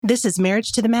This is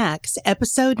Marriage to the Max,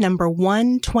 episode number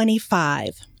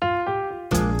 125.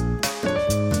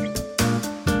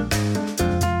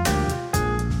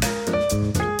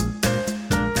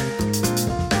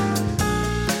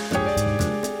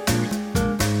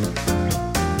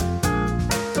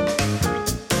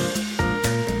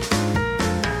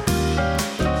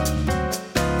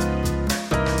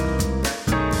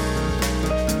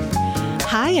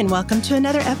 Hi, and welcome to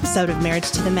another episode of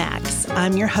Marriage to the Max.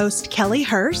 I'm your host, Kellie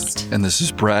Hurst. And this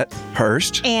is Brett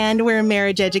Hurst. And we're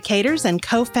marriage educators and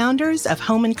co-founders of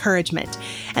Home Encouragement.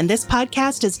 And this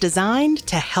podcast is designed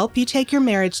to help you take your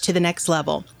marriage to the next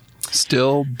level.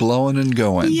 Still blowing and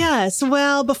going. Yes.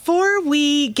 Well, before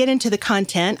we get into the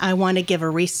content, I want to give a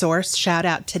resource shout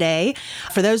out today.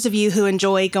 For those of you who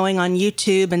enjoy going on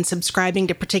YouTube and subscribing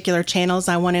to particular channels,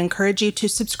 I want to encourage you to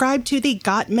subscribe to the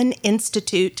Gottman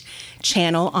Institute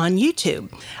channel on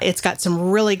YouTube. It's got some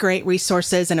really great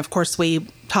resources. And of course, we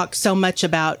talk so much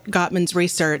about Gottman's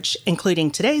research,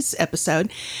 including today's episode,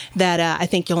 that I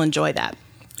think you'll enjoy that.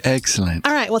 Excellent.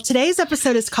 All right. Well, today's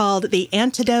episode is called The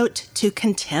Antidote to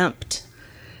Contempt.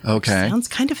 Okay. Sounds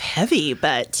kind of heavy,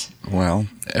 but... Well,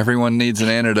 everyone needs an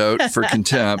antidote for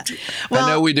contempt. Well,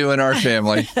 I know we do in our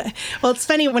family. Well, it's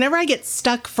funny. Whenever I get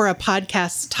stuck for a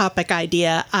podcast topic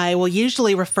idea, I will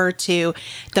usually refer to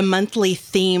the monthly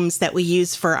themes that we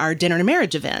use for our dinner and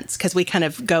marriage events, because we kind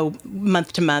of go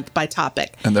month to month by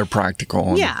topic. And they're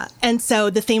practical. Yeah. And so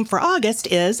the theme for August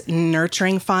is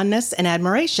nurturing fondness and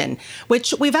admiration,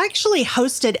 which we've actually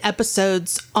hosted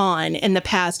episodes on in the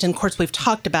past. And of course, we've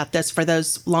talked about this for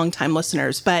those longtime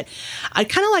listeners, but I'd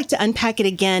kind of like to unpack it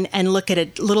again and look at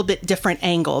a little bit different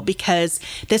angle, because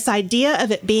this idea of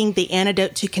it being the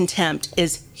antidote to contempt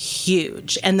is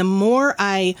huge. And the more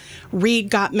I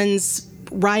read Gottman's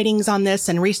writings on this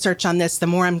and research on this, the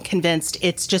more I'm convinced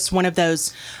it's just one of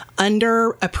those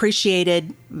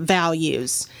underappreciated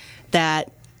values that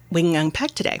we can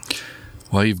unpack today.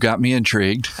 Well, you've got me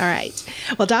intrigued. All right.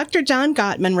 Well, Dr. John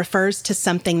Gottman refers to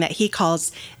something that he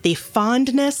calls the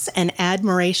fondness and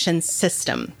admiration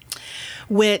system,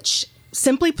 which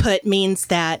simply put means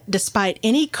that despite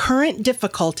any current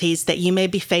difficulties that you may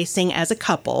be facing as a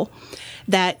couple,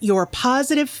 that your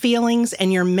positive feelings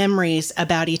and your memories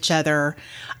about each other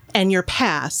and your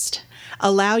past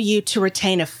allow you to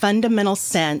retain a fundamental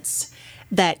sense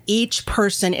that each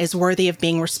person is worthy of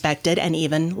being respected and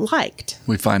even liked.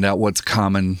 We find out what's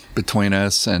common between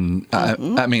us and,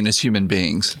 I mean, as human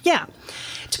beings. Yeah.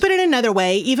 To put it another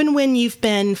way, even when you've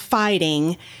been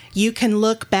fighting, you can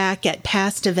look back at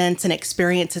past events and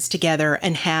experiences together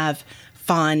and have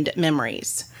fond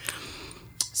memories.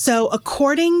 So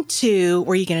according to,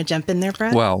 were you going to jump in there,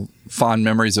 Brett? Well, fond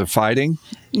memories of fighting?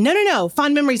 No.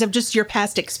 Fond memories of just your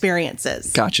past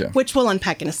experiences. Gotcha. Which we'll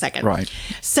unpack in a second. Right.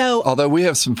 So, although we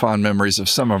have some fond memories of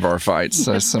some of our fights.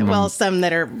 some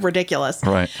that are ridiculous.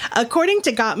 Right. According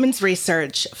to Gottman's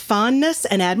research, fondness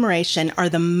and admiration are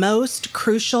the most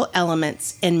crucial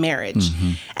elements in marriage.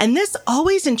 Mm-hmm. And this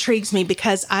always intrigues me,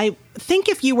 because I think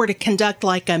if you were to conduct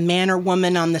like a man or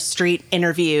woman on the street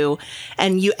interview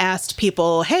and you asked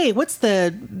people, hey, what's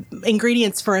the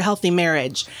ingredients for a healthy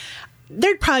marriage?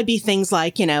 There'd probably be things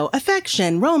like,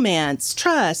 affection, romance,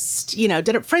 trust,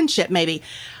 friendship maybe.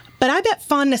 But I bet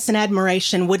fondness and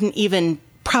admiration wouldn't even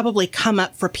probably come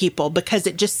up for people, because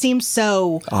it just seems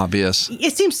so... obvious.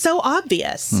 It seems so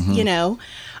obvious,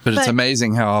 But it's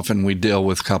amazing how often we deal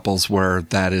with couples where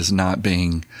that is not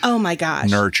being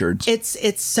nurtured.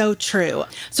 It's so true.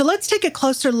 So let's take a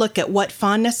closer look at what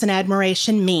fondness and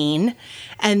admiration mean,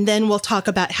 and then we'll talk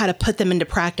about how to put them into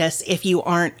practice if you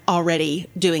aren't already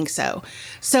doing so.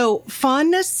 So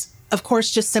fondness, of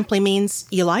course, just simply means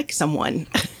you like someone.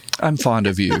 I'm fond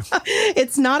of you.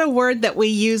 It's not a word that we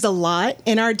use a lot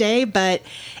in our day, but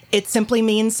it simply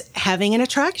means having an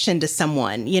attraction to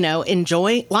someone,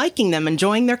 liking them,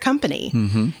 enjoying their company.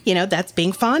 Mm-hmm. That's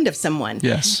being fond of someone.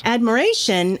 Yes.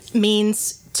 Admiration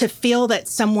means to feel that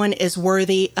someone is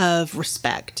worthy of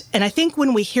respect. And I think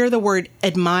when we hear the word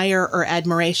admire or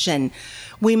admiration,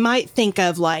 we might think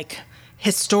of like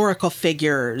historical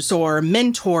figures or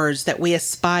mentors that we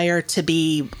aspire to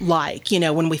be like,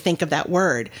 when we think of that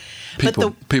word.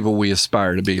 People we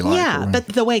aspire to be like. Yeah, but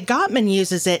the way Gottman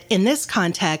uses it in this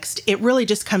context, it really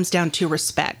just comes down to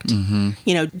respect.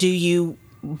 Mm-hmm. Do you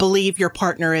believe your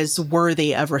partner is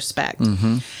worthy of respect?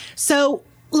 Mm-hmm. So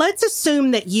let's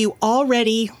assume that you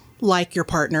already like your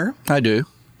partner. I do.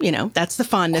 That's the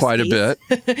fondness Quite piece. a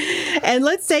bit. And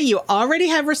let's say you already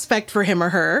have respect for him or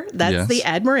her. That's the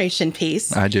admiration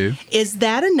piece. I do. Is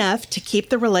that enough to keep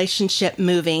the relationship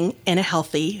moving in a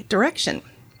healthy direction?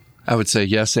 I would say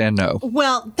yes and no.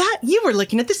 Well, that you were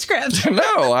looking at the script.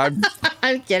 No,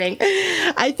 I'm kidding.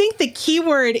 I think the key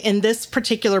word in this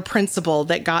particular principle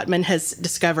that Gottman has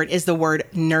discovered is the word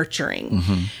nurturing.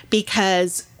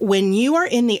 Because when you are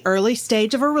in the early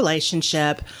stage of a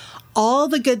relationship, all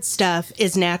the good stuff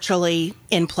is naturally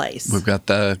in place. We've got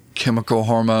the chemical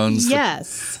hormones.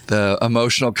 Yes. The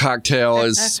emotional cocktail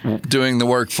is doing the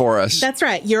work for us. That's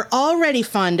right. You're already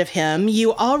fond of him.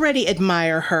 You already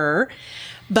admire her.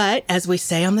 But as we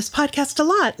say on this podcast a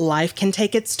lot, life can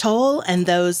take its toll, and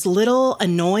those little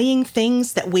annoying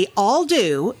things that we all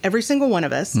do, every single one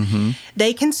of us,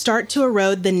 they can start to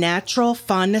erode the natural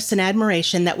fondness and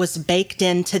admiration that was baked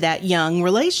into that young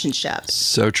relationship.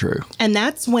 So true. And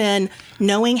that's when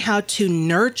knowing how to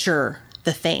nurture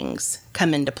the things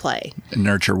come into play.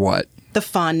 Nurture what? The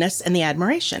fondness and the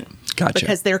admiration. Gotcha.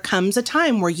 Because there comes a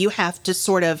time where you have to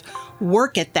sort of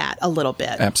work at that a little bit.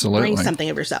 Absolutely. Bring something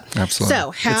of yourself. Absolutely. So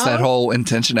it's that whole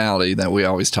intentionality that we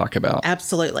always talk about.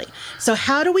 Absolutely. So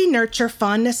how do we nurture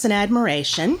fondness and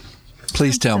admiration?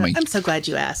 Please tell me. I'm so glad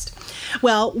you asked.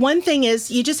 Well, one thing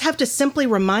is you just have to simply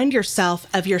remind yourself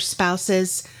of your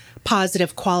spouse's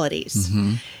positive qualities.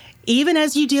 Even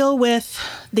as you deal with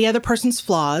the other person's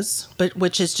flaws, but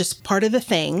which is just part of the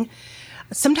thing,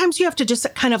 sometimes you have to just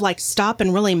kind of like stop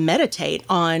and really meditate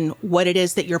on what it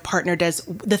is that your partner does,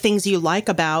 the things you like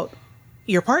about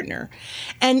your partner.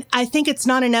 And I think it's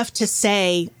not enough to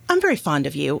say, I'm very fond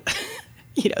of you.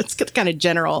 It's kind of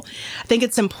general. I think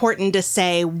it's important to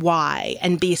say why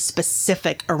and be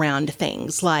specific around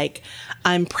things like,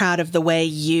 I'm proud of the way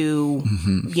you,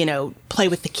 play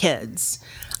with the kids.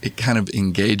 It kind of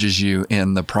engages you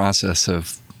in the process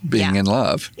of being in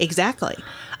love. Exactly.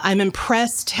 I'm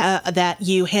impressed that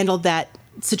you handled that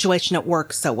situation at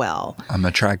work so well. I'm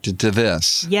attracted to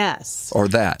this. Yes. Or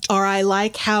that. Or I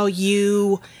like how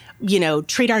you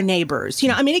treat our neighbors.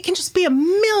 It can just be a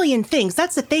million things.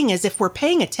 That's the thing is if we're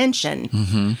paying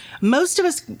attention, most of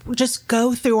us just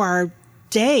go through our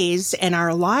days and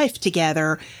our life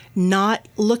together not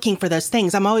looking for those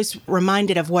things. I'm always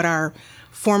reminded of what our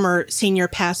former senior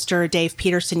pastor, Dave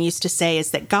Peterson, used to say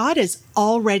is that God is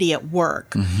already at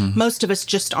work. Most of us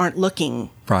just aren't looking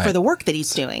for the work that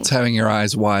he's doing. It's having your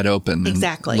eyes wide open.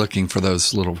 Exactly. And looking for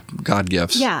those little God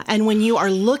gifts. Yeah. And when you are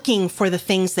looking for the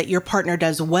things that your partner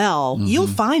does well, you'll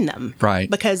find them. Right.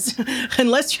 Because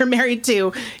unless you're married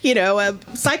to, a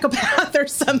psychopath or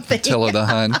something. Attila the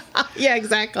Hun. Yeah,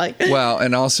 exactly. Well,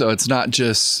 and also it's not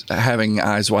just having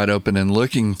eyes wide open and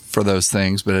looking for those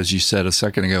things, but as you said a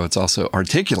second ago, it's also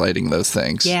articulating those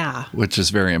things. Yeah. Which is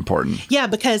very important. Yeah,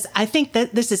 because I think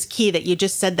that this is key that you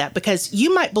just said that, because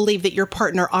you might believe that your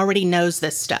partner already knows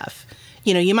this stuff.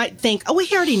 You might think, oh,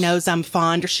 he already knows I'm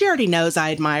fond, or she already knows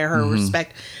I admire her,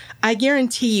 respect. I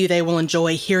guarantee you they will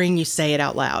enjoy hearing you say it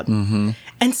out loud.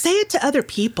 And say it to other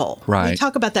people. Right. We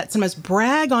talk about that sometimes.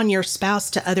 Brag on your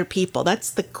spouse to other people.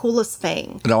 That's the coolest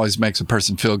thing. It always makes a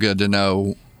person feel good to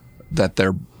know that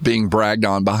they're being bragged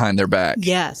on behind their back.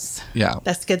 Yes. Yeah.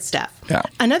 That's good stuff. Yeah.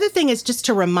 Another thing is just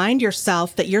to remind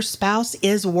yourself that your spouse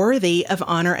is worthy of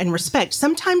honor and respect.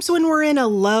 Sometimes when we're in a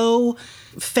low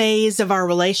phase of our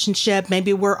relationship,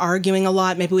 maybe we're arguing a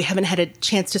lot, maybe we haven't had a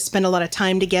chance to spend a lot of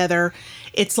time together,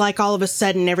 it's like all of a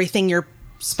sudden everything your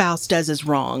spouse does is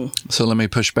wrong. So let me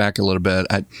push back a little bit.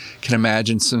 I can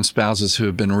imagine some spouses who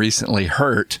have been recently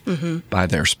hurt by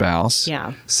their spouse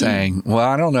saying, well,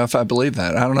 I don't know if I believe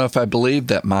that. I don't know if I believe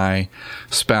that my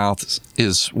spouse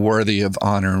is worthy of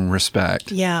honor and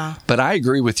respect. Yeah. But I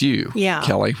agree with you,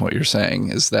 Kelly. What you're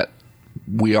saying is that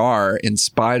we are, in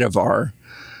spite of our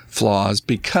flaws,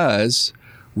 because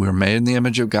we're made in the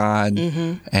image of God,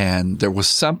 and there was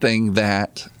something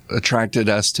that attracted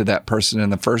us to that person in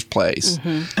the first place.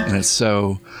 And it's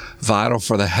so vital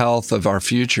for the health of our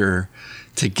future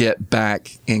to get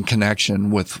back in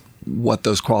connection with what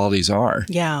those qualities are.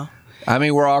 Yeah. I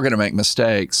mean, we're all going to make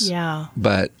mistakes. Yeah.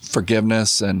 But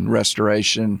forgiveness and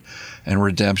restoration and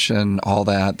redemption, all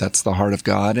that's the heart of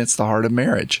God. It's the heart of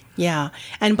marriage. Yeah.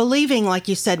 And believing, like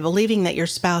you said, believing that your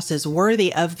spouse is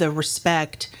worthy of the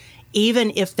respect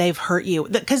even if they've hurt you.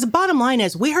 Because the bottom line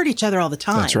is we hurt each other all the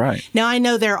time. That's right. Now, I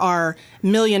know there are $1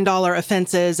 million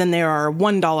offenses and there are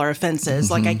 $1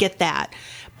 offenses. Like, I get that.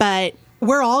 But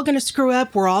we're all going to screw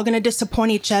up. We're all going to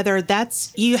disappoint each other.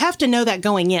 You have to know that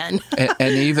going in. and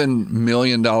even $1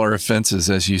 million offenses,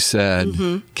 as you said,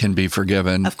 can be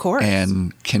forgiven. Of course.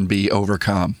 And can be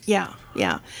overcome. Yeah.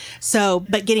 Yeah. So,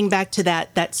 but getting back to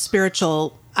that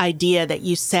spiritual idea that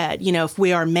you said, if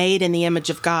we are made in the image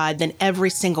of God, then every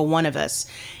single one of us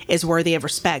is worthy of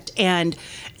respect. And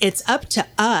it's up to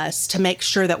us to make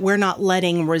sure that we're not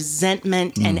letting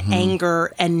resentment and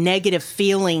anger and negative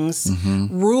feelings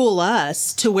rule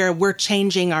us to where we're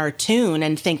changing our tune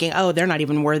and thinking, oh, they're not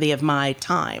even worthy of my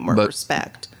time or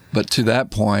respect. But to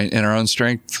that point, in our own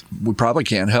strength, we probably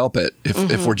can't help it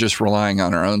if we're just relying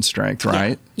on our own strength,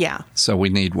 right? Yeah. So we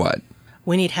need what?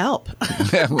 We need help.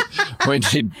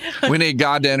 we need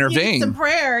God to intervene. You need some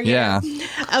prayer. Yeah.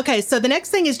 Okay, so the next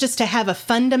thing is just to have a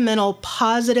fundamental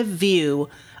positive view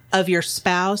of your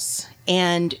spouse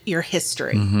and your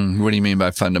history. What do you mean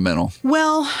by fundamental?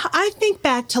 Well, I think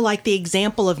back to like the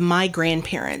example of my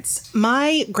grandparents.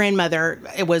 My grandmother,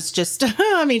 it was just,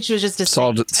 she was just a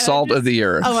salt of the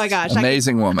earth. Oh my gosh.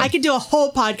 Amazing woman. I could do a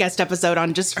whole podcast episode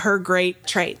on just her great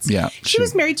traits. Yeah. She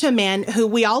was married to a man who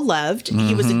we all loved.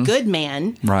 He was a good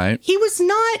man. Right. He was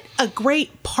not a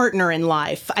great partner in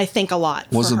life, I think a lot.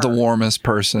 Wasn't the warmest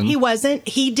person. He wasn't.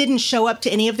 He didn't show up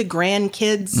to any of the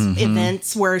grandkids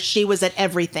events where she was at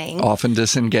everything. Often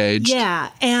disengaged.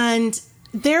 Yeah. And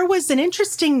there was an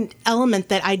interesting element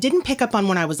that I didn't pick up on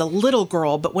when I was a little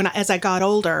girl, but as I got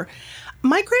older,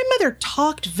 my grandmother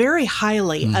talked very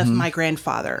highly of my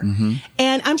grandfather.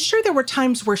 And I'm sure there were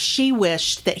times where she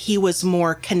wished that he was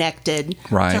more connected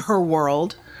to her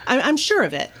world. I'm sure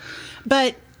of it.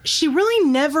 But she really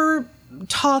never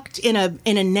talked in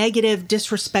a negative,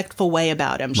 disrespectful way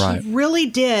about him. Right.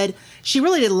 She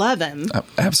really did love him.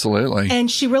 Absolutely.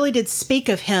 And she really did speak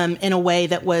of him in a way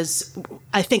that was,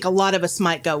 I think a lot of us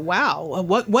might go, wow,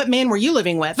 what man were you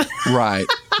living with? Right.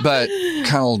 But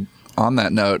kind of on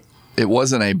that note, it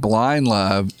wasn't a blind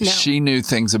love. No. She knew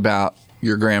things about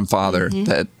your grandfather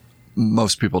that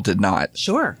most people did not.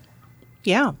 Sure.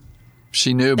 Yeah.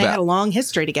 She knew They about. had a long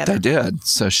history together. They did.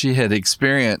 So she had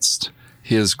experienced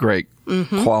his great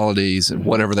qualities and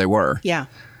whatever they were. Yeah.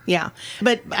 Yeah.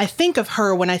 But I think of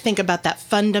her when I think about that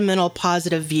fundamental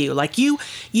positive view. Like you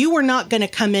were not going to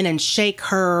come in and shake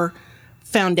her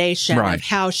foundation of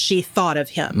how she thought of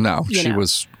him. No, she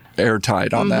was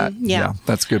airtight on that. Yeah,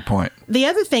 that's a good point. The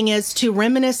other thing is to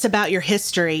reminisce about your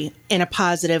history in a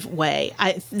positive way.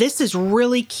 This is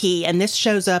really key, and this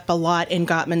shows up a lot in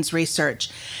Gottman's research.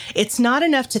 It's not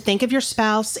enough to think of your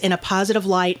spouse in a positive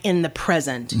light in the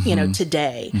present,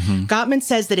 today. Gottman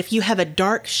says that if you have a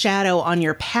dark shadow on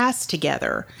your past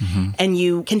together and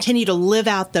you continue to live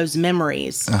out those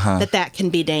memories, that can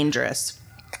be dangerous.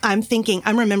 I'm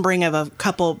remembering of a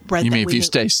couple, Brett. You mean if you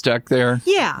stay stuck there?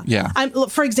 Yeah. Yeah.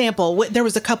 For example, there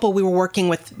was a couple we were working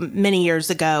with many years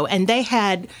ago, and they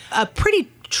had a pretty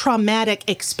traumatic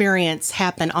experience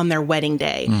happen on their wedding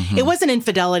day. It wasn't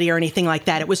infidelity or anything like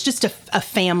that. It was just a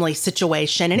family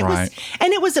situation. And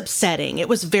it was upsetting. It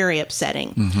was very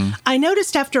upsetting. I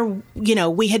noticed after,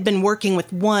 we had been working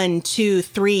with 1, 2,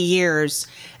 3 years,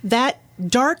 that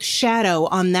dark shadow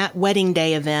on that wedding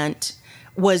day event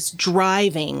was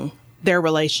driving their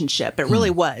relationship. It really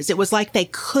was. It was like they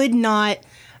could not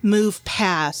move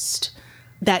past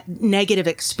that negative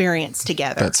experience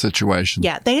together. That situation.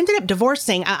 Yeah. They ended up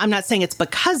divorcing. I'm not saying it's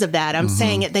because of that. I'm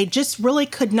saying they just really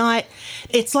could not.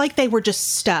 It's like they were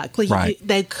just stuck. Like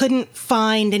they couldn't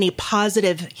find any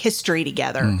positive history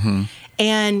together.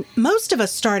 And most of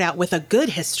us start out with a good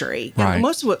history. Right.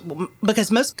 Because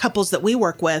most couples that we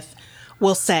work with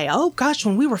will say, oh, gosh,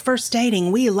 when we were first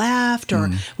dating, we laughed. Or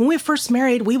when we were first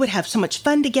married, we would have so much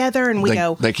fun together. And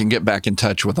they can get back in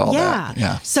touch with all that.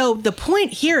 Yeah. So the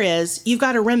point here is you've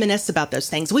got to reminisce about those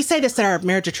things. We say this at our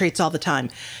marriage retreats all the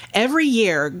time. Every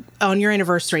year on your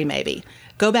anniversary, maybe,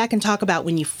 go back and talk about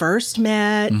when you first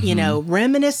met,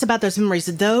 reminisce about those memories.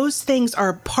 Those things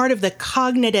are part of the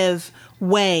cognitive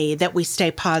way that we stay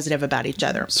positive about each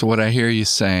other. So what I hear you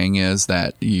saying is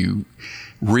that you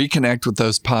reconnect with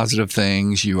those positive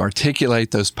things, you articulate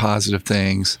those positive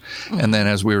things, and then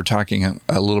as we were talking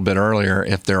a little bit earlier,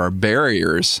 if there are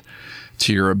barriers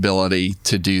to your ability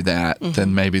to do that,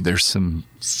 then maybe there's some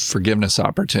forgiveness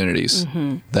opportunities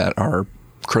that are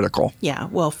critical. Yeah,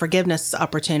 well, forgiveness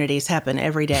opportunities happen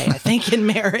every day, I think, in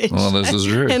marriage. Well, this is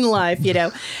true. In life,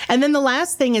 And then the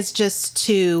last thing is just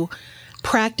to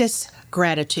practice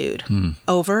gratitude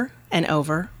over and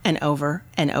over and over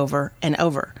and over and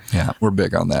over. Yeah, we're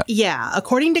big on that. Yeah.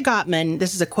 According to Gottman,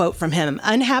 this is a quote from him,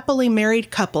 unhappily married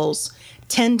couples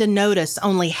tend to notice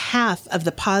only half of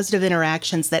the positive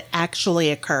interactions that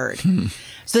actually occurred.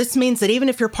 So this means that even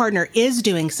if your partner is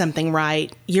doing something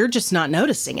right, you're just not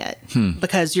noticing it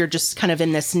because you're just kind of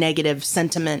in this negative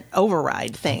sentiment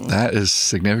override thing. That is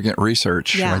significant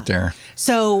research right there.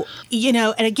 So,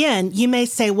 and again, you may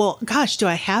say, well, gosh, do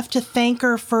I have to thank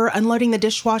her for unloading the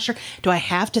dishwasher? Do I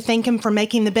have to thank him for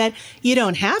making the bed? You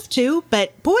don't have to,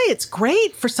 but boy, it's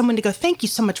great for someone to go, thank you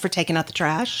so much for taking out the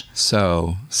trash.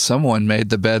 So someone made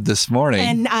the bed this morning.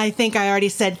 And I think I already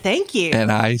said thank you.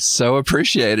 And I so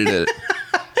appreciated it.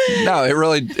 No, it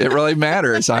really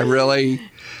matters. I really,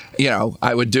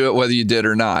 I would do it whether you did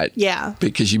or not. Yeah.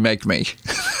 Because you make me.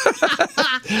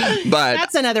 But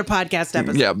that's another podcast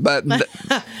episode. Yeah, but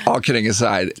all kidding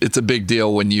aside, it's a big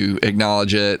deal when you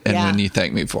acknowledge it and when you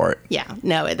thank me for it. Yeah,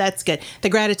 no, that's good. The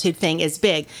gratitude thing is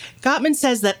big. Gottman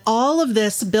says that all of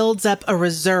this builds up a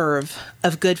reserve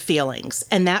of good feelings,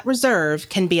 and that reserve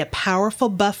can be a powerful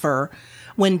buffer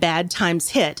when bad times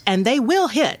hit, and they will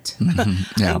hit.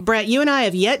 Yeah. Brett, you and I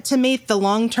have yet to meet the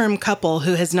long-term couple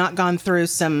who has not gone through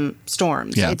some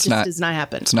storms. Yeah, it just does not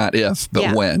happen. It's not if,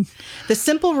 but when. The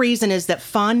simple reason is that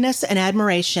fondness and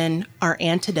admiration are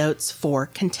antidotes for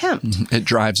contempt. It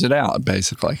drives it out,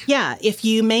 basically. Yeah. If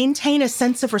you maintain a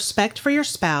sense of respect for your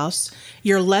spouse,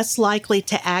 you're less likely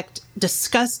to act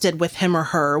disgusted with him or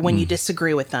her when you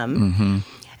disagree with them.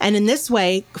 And in this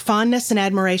way, fondness and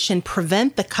admiration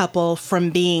prevent the couple from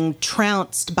being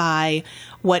trounced by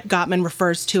what Gottman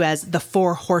refers to as the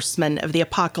 4 horsemen of the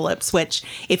apocalypse, which,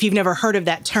 if you've never heard of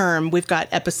that term, we've got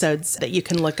episodes that you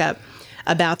can look up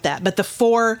about that. But the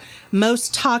 4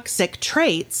 most toxic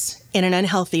traits in an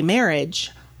unhealthy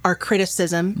marriage are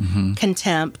criticism,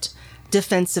 contempt,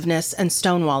 defensiveness, and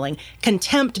stonewalling.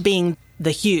 Contempt being the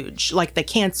huge, like the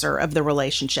cancer of the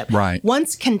relationship. Right.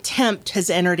 Once contempt has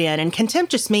entered in, and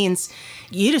contempt just means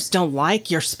you just don't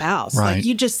like your spouse. Right. Like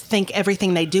you just think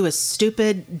everything they do is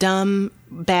stupid, dumb,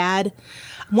 bad.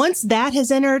 Once that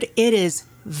has entered, it is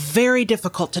very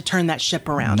difficult to turn that ship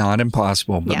around. Not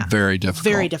impossible, but very difficult.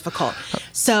 Very difficult.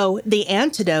 So the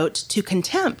antidote to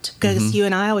contempt, because you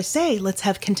and I always say, let's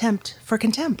have contempt for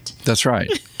contempt. That's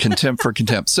right. Contempt for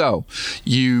contempt. So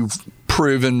you've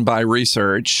proven by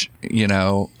research,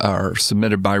 or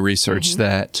submitted by research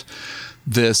that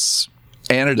this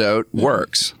antidote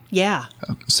works. Yeah.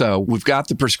 So we've got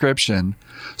the prescription.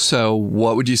 So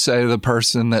what would you say to the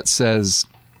person that says,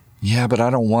 yeah, but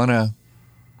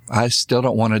I still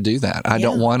don't want to do that. I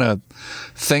don't want to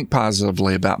think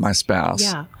positively about my spouse.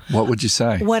 Yeah. What would you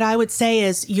say? What I would say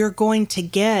is you're going to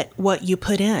get what you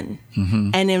put in.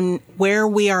 And in where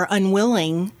we are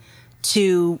unwilling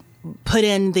to put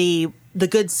in the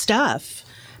good stuff,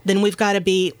 then we've got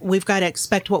to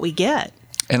expect what we get.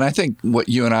 And I think what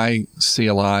you and I see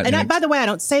a lot. And by the way, I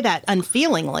don't say that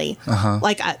unfeelingly.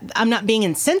 Like I'm not being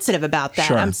insensitive about that.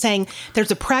 Sure. I'm saying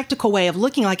there's a practical way of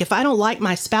looking. Like if I don't like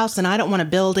my spouse and I don't want to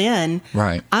build in,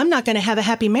 I'm not going to have a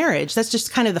happy marriage. That's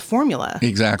just kind of the formula.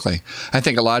 Exactly. I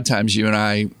think a lot of times you and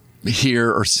I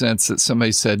hear or sense that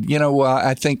somebody said, well,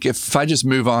 I think if I just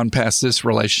move on past this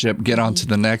relationship, get on to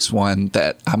the next one,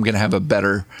 that I'm going to have a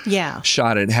better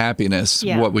shot at happiness.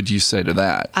 Yeah. What would you say to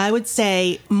that? I would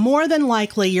say more than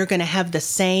likely you're going to have the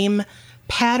same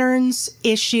patterns,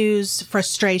 issues,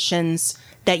 frustrations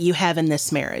that you have in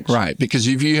this marriage. Right. Because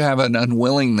if you have an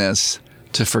unwillingness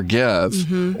to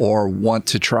forgive or want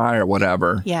to try or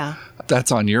whatever,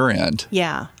 that's on your end.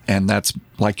 Yeah. And that's,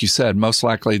 like you said, most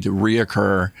likely to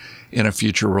reoccur in a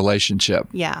future relationship.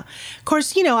 Yeah. Of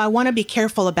course, I want to be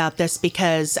careful about this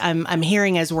because I'm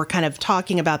hearing as we're kind of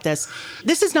talking about this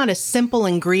is not a simple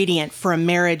ingredient for a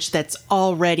marriage that's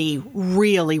already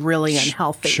really, really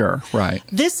unhealthy. Sure, right.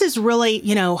 This is really,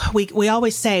 we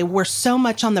always say we're so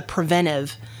much on the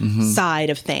preventive side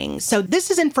of things. So this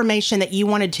is information that you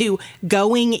want to do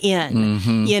going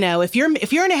in. If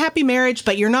you're in a happy marriage,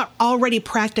 but you're not already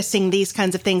practicing these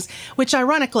kinds of things, which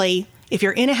ironically, if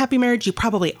you're in a happy marriage, you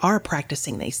probably are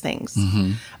practicing these things.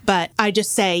 But I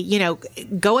just say,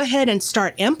 go ahead and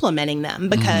start implementing them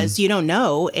because you don't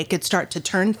know, it could start to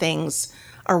turn things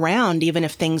around, even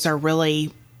if things are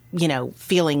really,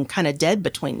 feeling kind of dead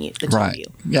between you. Right.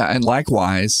 Yeah. And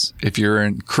likewise, if you're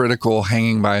in critical,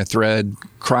 hanging by a thread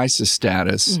crisis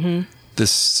status,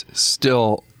 this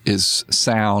still is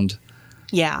sound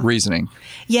reasoning.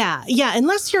 Yeah.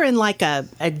 Unless you're in like a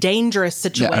dangerous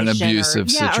situation, an abusive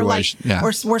situation,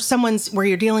 or where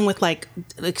you're dealing with like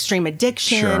extreme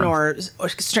addiction or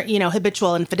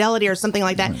habitual infidelity or something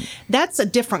like that. That's a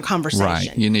different conversation.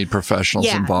 Right. You need professionals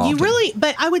involved.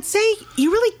 But I would say you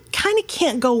really kind of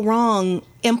can't go wrong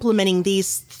implementing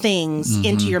these things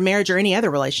into your marriage or any other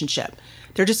relationship.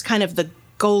 They're just kind of the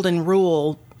golden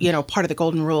rule, part of the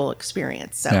golden rule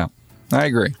experience. So. Yeah, I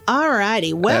agree. All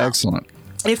righty. Well, excellent.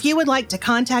 If you would like to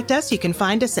contact us, you can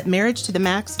find us at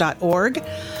marriagetothemax.org.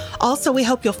 Also, we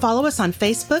hope you'll follow us on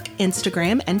Facebook,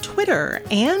 Instagram, and Twitter.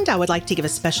 And I would like to give a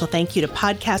special thank you to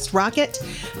Podcast Rocket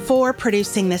for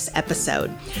producing this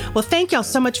episode. Well, thank y'all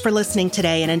so much for listening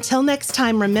today. And until next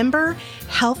time, remember,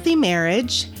 healthy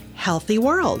marriage, healthy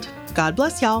world. God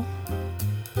bless y'all.